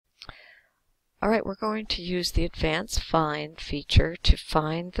Alright, we're going to use the Advanced Find feature to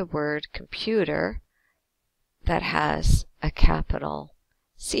find the word computer that has a capital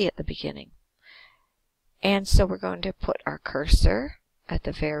C at the beginning. And so we're going to put our cursor at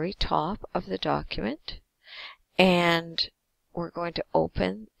the very top of the document, and we're going to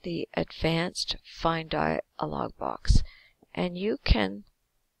open the Advanced Find dialog box. And you can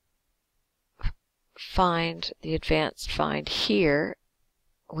find the Advanced Find here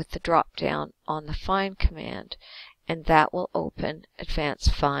with the drop down on the Find command, and that will open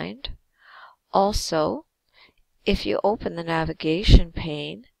Advanced Find. Also, if you open the navigation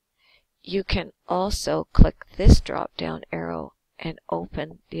pane, you can also click this drop down arrow and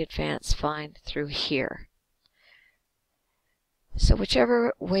open the Advanced Find through here. So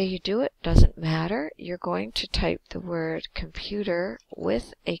whichever way you do it doesn't matter. You're going to type the word computer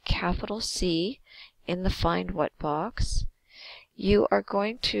with a capital C in the Find What box. You are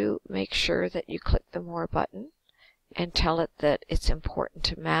going to make sure that you click the More button and tell it that it's important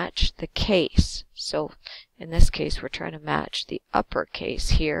to match the case. So in this case, we're trying to match the uppercase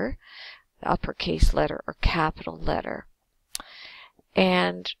here, the uppercase letter or capital letter.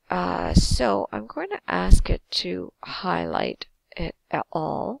 And so I'm going to ask it to highlight it at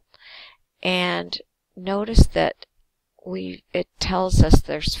all, and notice that it tells us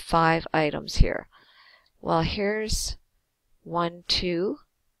there's 5 items here. Well, here's 1, 2,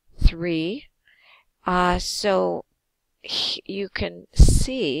 3. So you can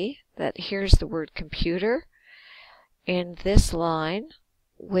see that here's the word computer in this line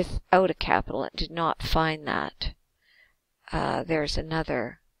without a capital. It did not find that. There's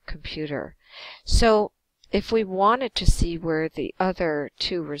another computer. So if we wanted to see where the other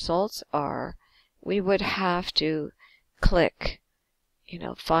 2 results are, we would have to click,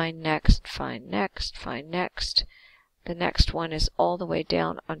 find next, find next, find next. The next one is all the way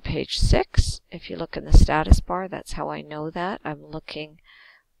down on page 6. If you look in the status bar, that's how I know that. I'm looking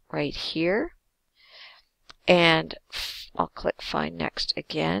right here. And I'll click Find Next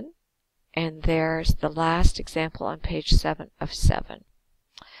again. And there's the last example on page 7 of 7.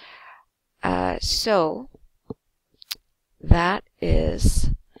 So that is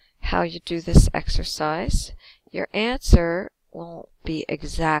how you do this exercise. Your answer won't be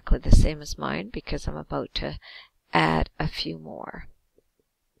exactly the same as mine because I'm about to add a few more.